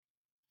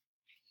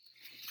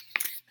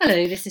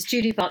Hello, this is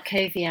Julie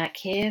Bartkowiak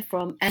here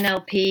from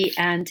NLP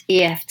and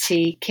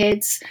EFT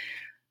Kids,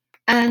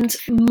 and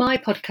my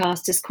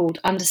podcast is called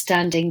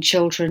Understanding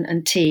Children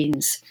and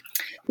Teens.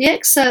 The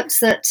excerpts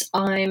that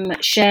I'm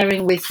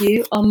sharing with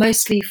you are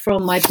mostly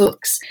from my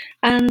books,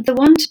 and the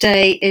one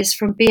today is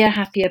from Be a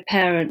Happier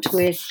Parent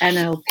with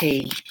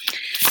NLP.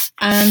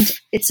 And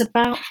it's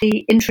about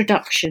the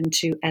introduction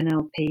to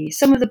NLP,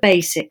 some of the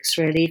basics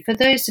really, for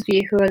those of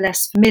you who are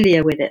less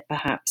familiar with it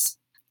perhaps.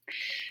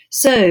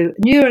 So,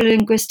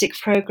 Neuro-Linguistic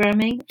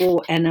Programming,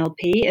 or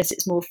NLP as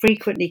it's more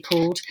frequently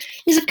called,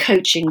 is a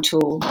coaching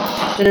tool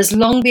that has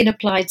long been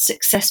applied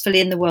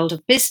successfully in the world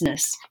of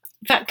business.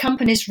 In fact,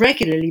 companies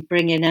regularly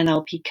bring in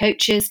NLP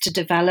coaches to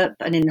develop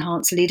and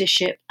enhance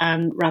leadership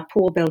and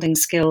rapport building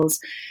skills,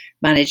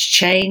 manage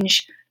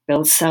change,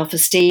 build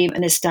self-esteem,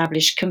 and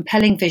establish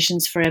compelling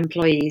visions for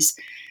employees.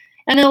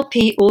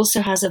 NLP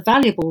also has a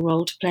valuable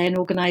role to play in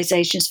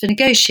organizations for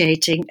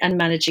negotiating and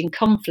managing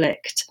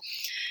conflict,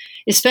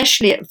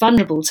 especially at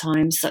vulnerable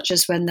times, such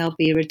as when there'll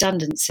be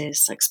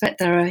redundancies. I expect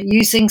they're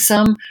using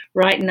some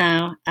right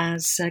now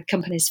as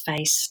companies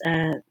face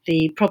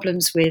the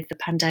problems with the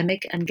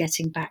pandemic and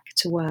getting back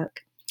to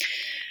work.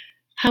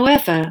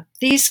 However,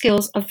 these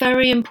skills are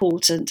very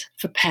important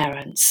for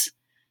parents.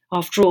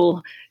 After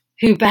all,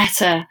 who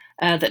better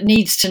that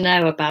needs to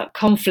know about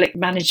conflict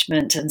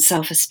management and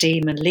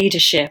self-esteem and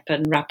leadership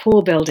and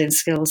rapport building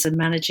skills and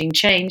managing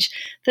change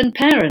than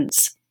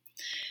parents?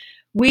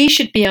 We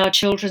should be our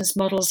children's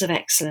models of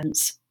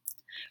excellence.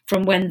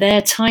 From when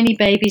they're tiny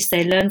babies,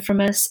 they learn from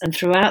us, and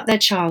throughout their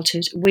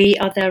childhood, we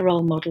are their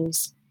role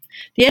models.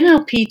 The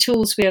NLP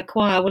tools we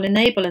acquire will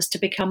enable us to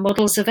become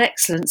models of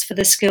excellence for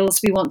the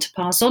skills we want to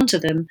pass on to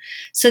them,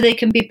 so they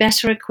can be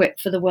better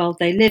equipped for the world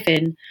they live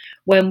in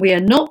when we are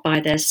not by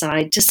their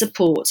side to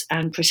support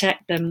and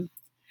protect them.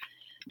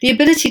 The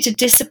ability to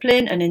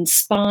discipline and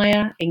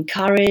inspire,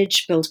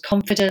 encourage, build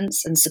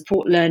confidence and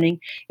support learning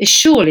is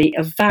surely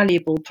a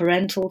valuable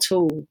parental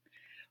tool.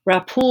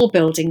 Rapport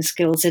building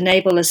skills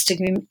enable us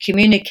to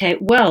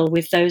communicate well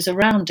with those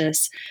around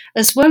us,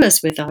 as well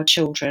as with our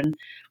children.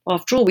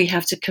 After all, we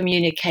have to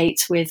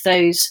communicate with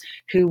those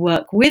who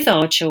work with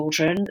our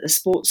children, the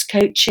sports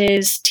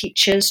coaches,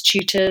 teachers,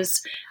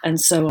 tutors, and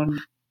so on.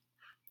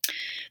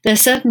 There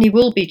certainly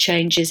will be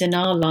changes in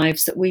our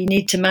lives that we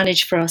need to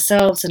manage for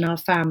ourselves and our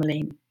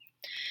family.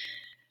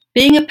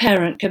 Being a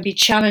parent can be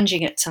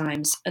challenging at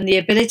times, and the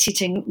ability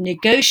to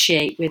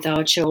negotiate with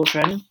our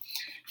children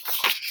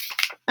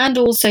and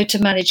also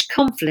to manage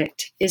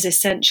conflict is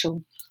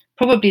essential.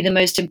 Probably the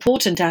most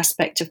important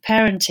aspect of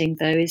parenting,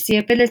 though, is the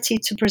ability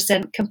to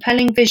present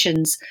compelling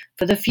visions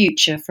for the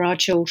future for our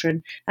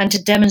children and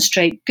to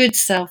demonstrate good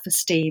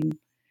self-esteem.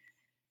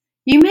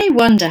 You may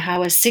wonder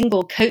how a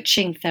single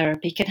coaching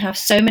therapy can have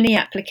so many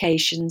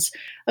applications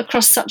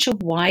across such a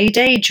wide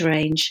age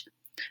range.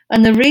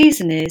 And the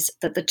reason is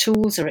that the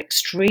tools are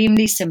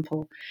extremely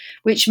simple,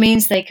 which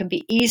means they can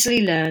be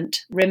easily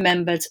learnt,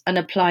 remembered, and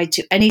applied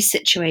to any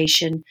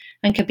situation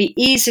and can be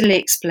easily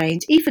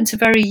explained even to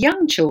very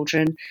young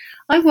children.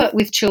 I work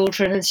with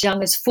children as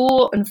young as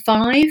 4 and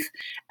 5,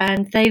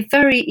 and they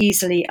very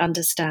easily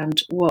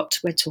understand what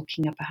we're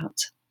talking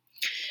about.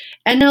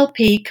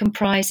 NLP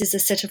comprises a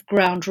set of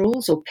ground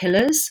rules or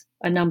pillars,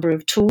 a number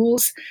of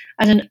tools,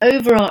 and an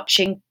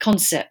overarching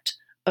concept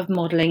of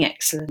modelling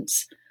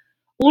excellence.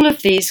 All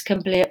of these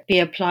can be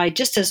applied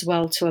just as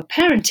well to a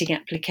parenting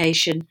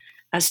application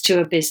as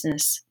to a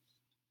business.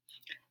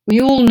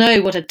 We all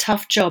know what a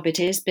tough job it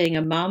is being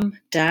a mum,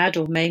 dad,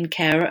 or main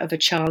carer of a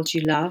child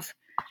you love.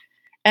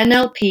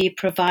 NLP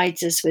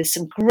provides us with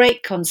some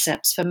great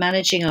concepts for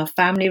managing our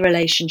family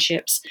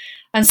relationships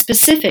and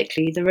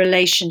specifically the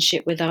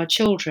relationship with our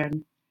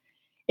children.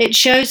 It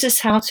shows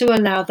us how to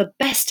allow the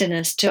best in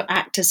us to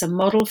act as a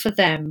model for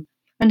them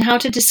and how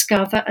to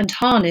discover and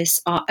harness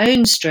our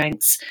own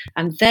strengths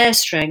and their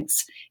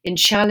strengths in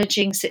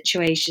challenging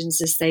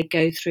situations as they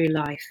go through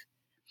life.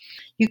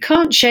 You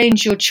can't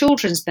change your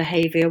children's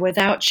behaviour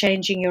without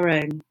changing your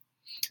own.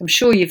 I'm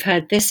sure you've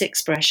heard this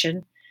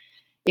expression.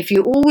 If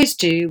you always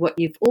do what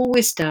you've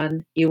always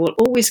done, you will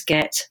always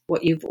get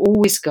what you've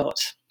always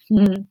got.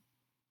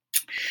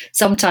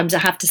 Sometimes I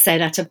have to say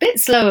that a bit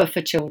slower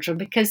for children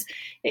because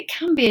it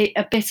can be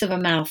a bit of a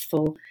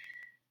mouthful.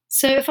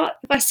 So if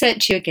I say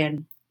it to you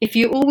again, if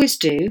you always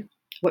do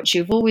what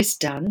you've always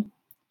done,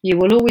 you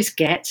will always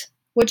get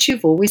what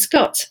you've always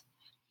got.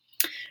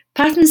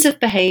 Patterns of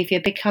behaviour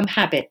become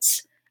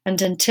habits,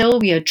 and until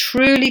we are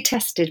truly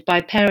tested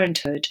by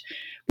parenthood,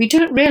 we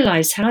don't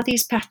realise how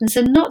these patterns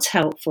are not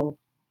helpful.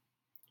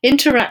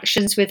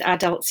 Interactions with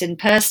adults in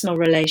personal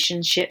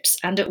relationships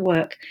and at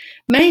work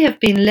may have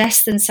been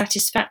less than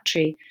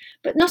satisfactory,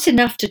 but not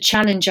enough to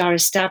challenge our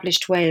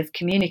established way of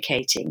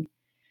communicating.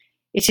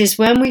 It is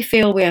when we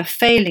feel we are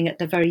failing at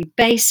the very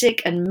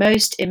basic and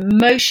most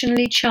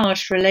emotionally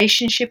charged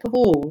relationship of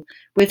all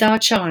with our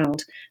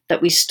child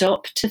that we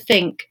stop to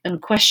think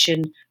and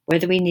question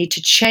whether we need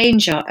to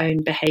change our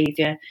own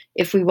behaviour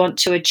if we want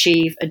to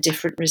achieve a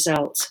different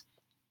result.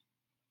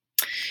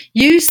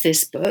 Use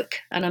this book,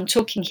 and I'm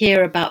talking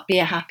here about Be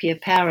a Happier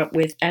Parent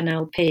with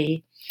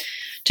NLP,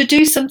 to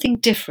do something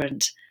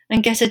different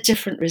and get a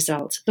different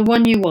result, the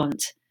one you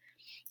want.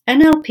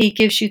 NLP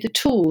gives you the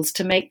tools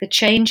to make the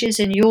changes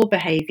in your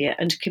behaviour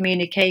and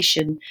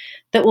communication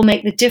that will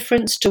make the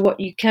difference to what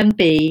you can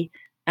be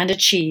and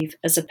achieve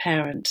as a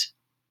parent.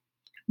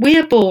 We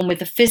are born with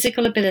the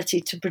physical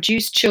ability to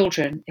produce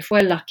children, if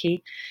we're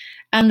lucky,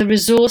 and the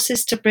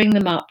resources to bring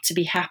them up to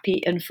be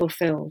happy and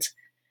fulfilled.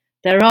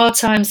 There are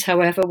times,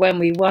 however, when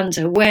we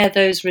wonder where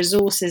those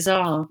resources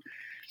are.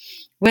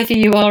 Whether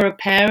you are a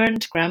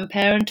parent,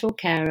 grandparent, or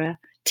carer,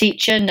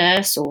 teacher,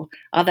 nurse, or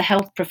other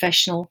health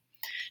professional,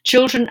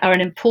 children are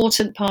an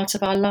important part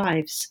of our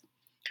lives.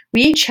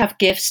 We each have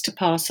gifts to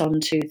pass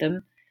on to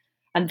them,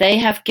 and they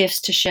have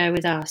gifts to share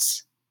with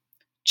us.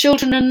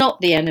 Children are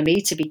not the enemy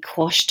to be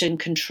quashed and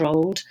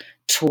controlled,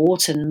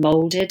 taught and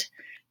moulded.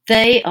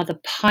 They are the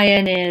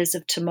pioneers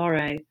of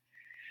tomorrow.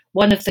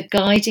 One of the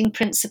guiding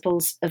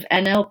principles of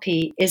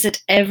NLP is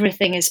that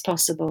everything is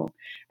possible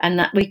and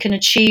that we can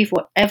achieve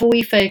whatever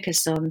we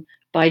focus on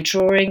by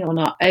drawing on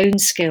our own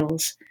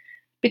skills,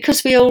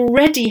 because we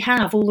already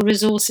have all the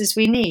resources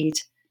we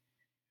need.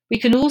 We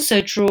can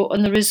also draw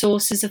on the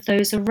resources of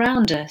those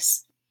around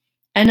us.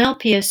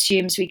 NLP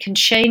assumes we can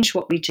change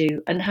what we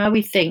do and how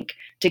we think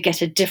to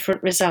get a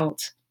different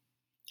result.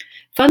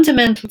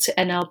 Fundamental to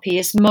NLP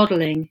is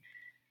modelling,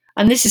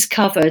 and this is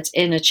covered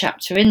in a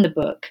chapter in the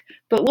book.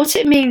 But what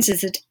it means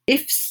is that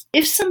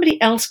if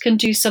somebody else can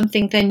do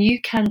something, then you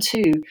can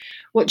too.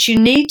 What you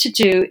need to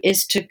do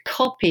is to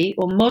copy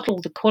or model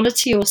the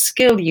quality or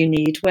skill you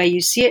need where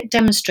you see it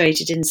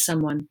demonstrated in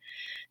someone.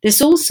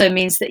 This also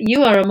means that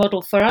you are a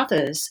model for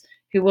others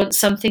who want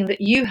something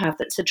that you have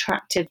that's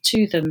attractive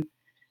to them.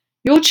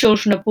 Your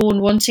children are born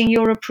wanting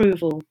your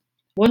approval,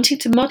 wanting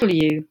to model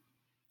you,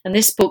 and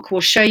this book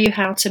will show you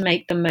how to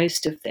make the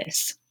most of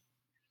this.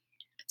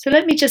 So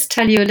let me just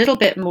tell you a little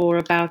bit more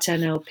about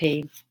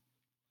NLP.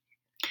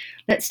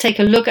 Let's take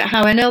a look at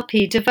how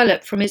NLP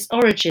developed from its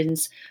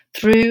origins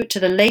through to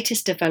the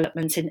latest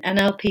developments in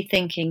NLP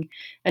thinking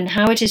and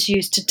how it is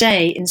used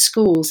today in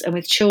schools and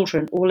with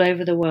children all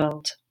over the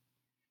world.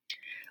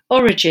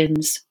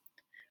 Origins.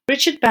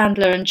 Richard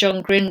Bandler and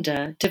John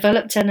Grinder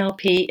developed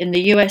NLP in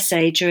the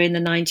USA during the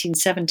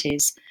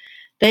 1970s.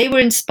 They were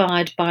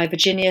inspired by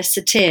Virginia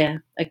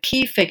Satir, a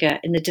key figure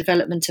in the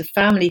development of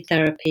family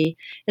therapy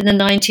in the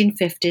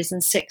 1950s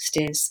and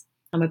 60s.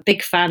 I'm a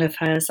big fan of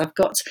hers. I've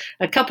got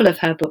a couple of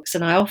her books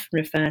and I often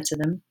refer to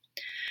them.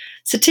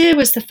 Satir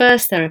was the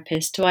first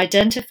therapist to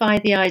identify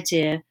the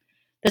idea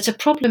that a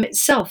problem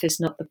itself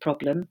is not the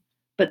problem,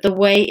 but the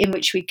way in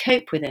which we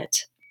cope with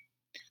it.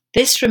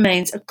 This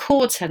remains a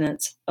core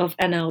tenet of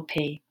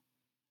NLP.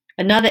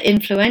 Another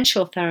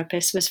influential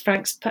therapist was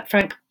Frank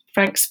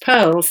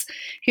Perls,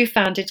 who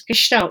founded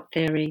Gestalt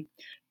theory.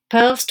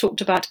 Perls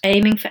talked about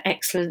aiming for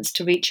excellence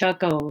to reach our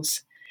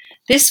goals.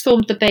 This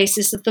formed the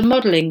basis of the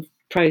modelling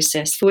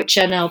process for which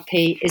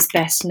NLP is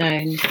best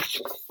known.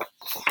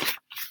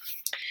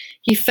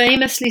 He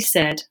famously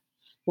said,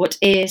 "What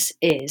is,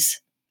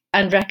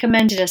 and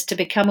recommended us to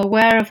become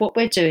aware of what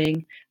we're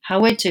doing,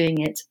 how we're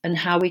doing it, and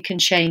how we can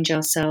change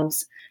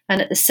ourselves,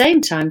 and at the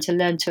same time to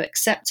learn to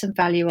accept and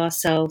value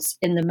ourselves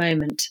in the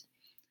moment."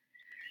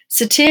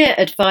 Satir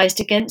advised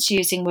against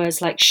using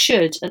words like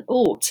should and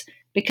ought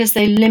because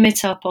they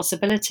limit our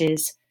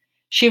possibilities.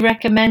 She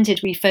recommended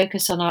we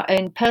focus on our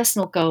own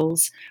personal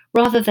goals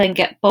rather than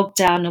get bogged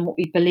down on what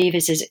we believe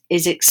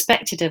is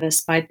expected of us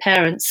by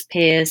parents,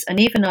 peers, and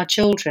even our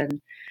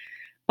children.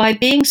 By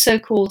being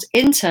so-called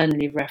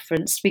internally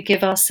referenced, we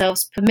give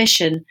ourselves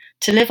permission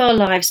to live our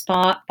lives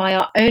by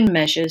our own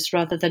measures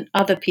rather than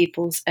other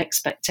people's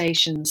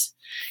expectations.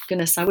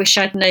 Goodness, I wish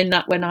I'd known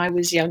that when I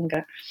was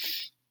younger.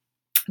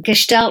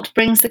 Gestalt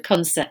brings the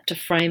concept of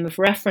frame of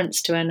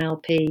reference to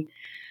NLP.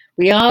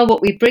 We are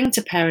what we bring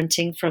to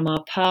parenting from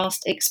our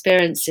past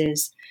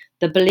experiences,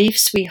 the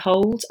beliefs we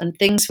hold and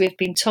things we've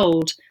been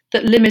told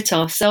that limit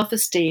our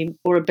self-esteem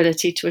or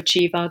ability to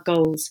achieve our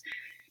goals.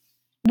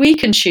 We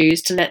can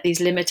choose to let these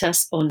limit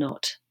us or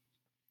not.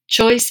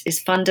 Choice is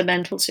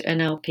fundamental to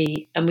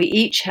NLP, and we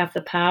each have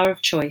the power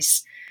of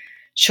choice.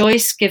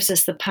 Choice gives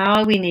us the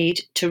power we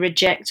need to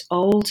reject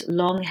old,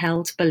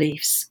 long-held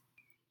beliefs.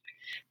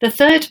 The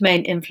third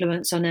main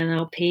influence on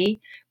NLP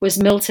was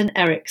Milton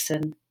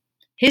Erickson.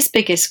 His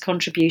biggest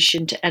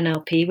contribution to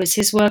NLP was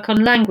his work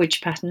on language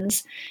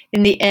patterns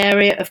in the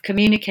area of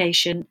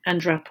communication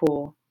and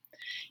rapport.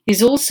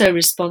 He's also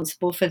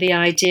responsible for the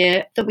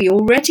idea that we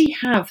already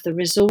have the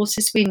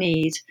resources we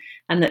need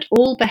and that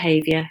all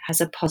behaviour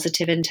has a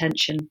positive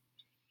intention.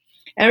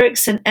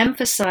 Erickson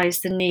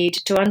emphasised the need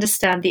to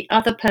understand the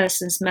other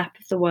person's map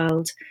of the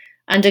world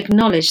and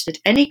acknowledge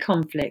that any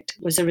conflict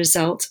was a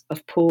result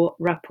of poor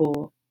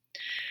rapport.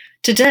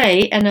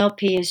 Today,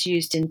 NLP is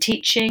used in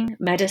teaching,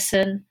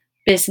 medicine,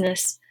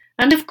 business,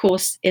 and of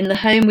course in the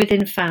home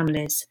within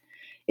families.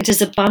 It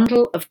is a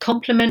bundle of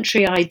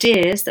complementary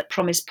ideas that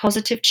promise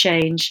positive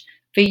change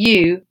for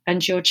you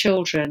and your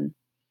children.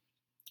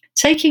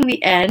 Taking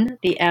the N,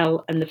 the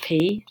L, and the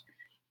P,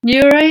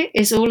 Neuro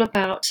is all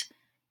about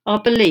our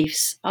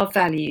beliefs, our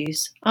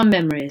values, our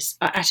memories,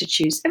 our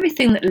attitudes,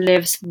 everything that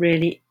lives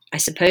really, I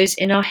suppose,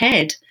 in our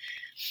head.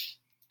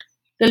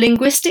 The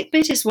linguistic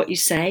bit is what you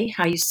say,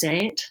 how you say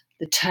it,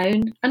 the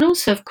tone, and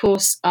also, of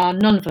course, our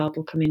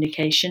nonverbal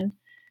communication.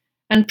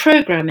 And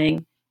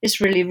programming is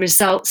really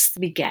results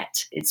we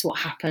get. It's what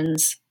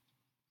happens,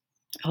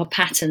 our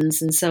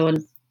patterns, and so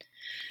on.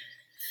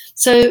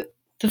 So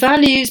the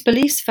values,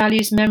 beliefs,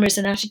 values, memories,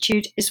 and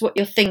attitude is what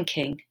you're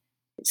thinking.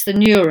 It's the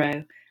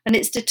neuro, and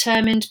it's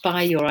determined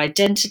by your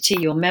identity,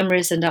 your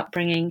memories and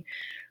upbringing,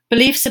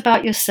 beliefs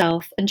about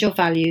yourself, and your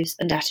values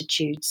and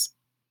attitudes.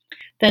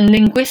 Then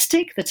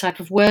linguistic, the type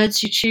of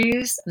words you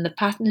choose and the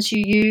patterns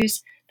you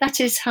use, that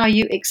is how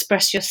you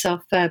express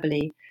yourself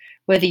verbally,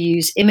 whether you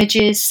use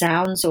images,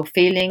 sounds, or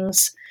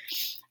feelings,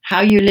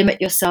 how you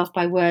limit yourself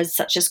by words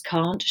such as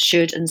can't,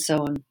 should, and so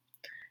on.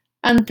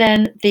 And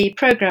then the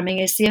programming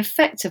is the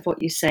effect of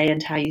what you say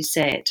and how you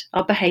say it,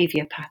 our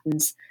behaviour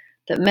patterns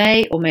that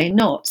may or may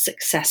not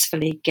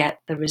successfully get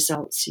the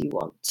results you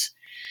want.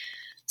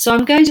 So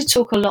I'm going to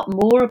talk a lot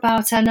more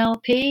about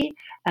NLP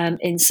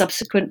in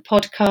subsequent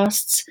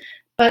podcasts.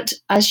 But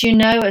as you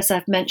know, as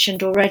I've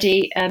mentioned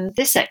already,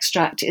 this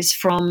extract is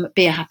from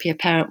Be a Happier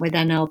Parent with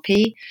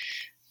NLP.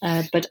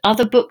 But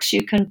other books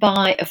you can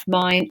buy of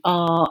mine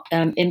are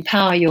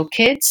Empower Your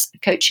Kids, a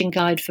coaching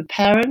guide for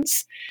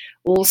parents.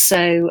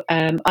 Also,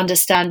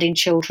 Understanding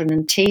Children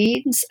and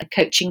Teens, a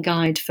coaching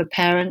guide for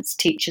parents,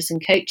 teachers,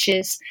 and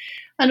coaches.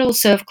 And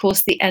also, of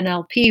course, the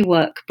NLP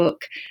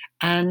workbook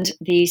and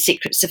the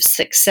Secrets of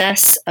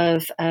Success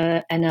of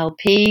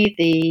NLP,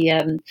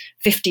 the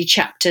 50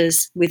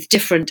 chapters with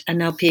different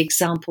NLP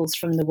examples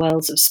from the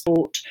worlds of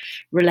sport,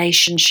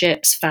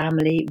 relationships,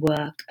 family,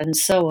 work, and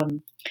so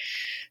on.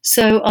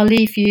 So I'll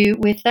leave you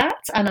with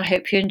that, and I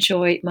hope you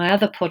enjoy my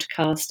other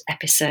podcast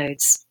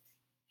episodes.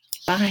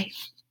 Bye.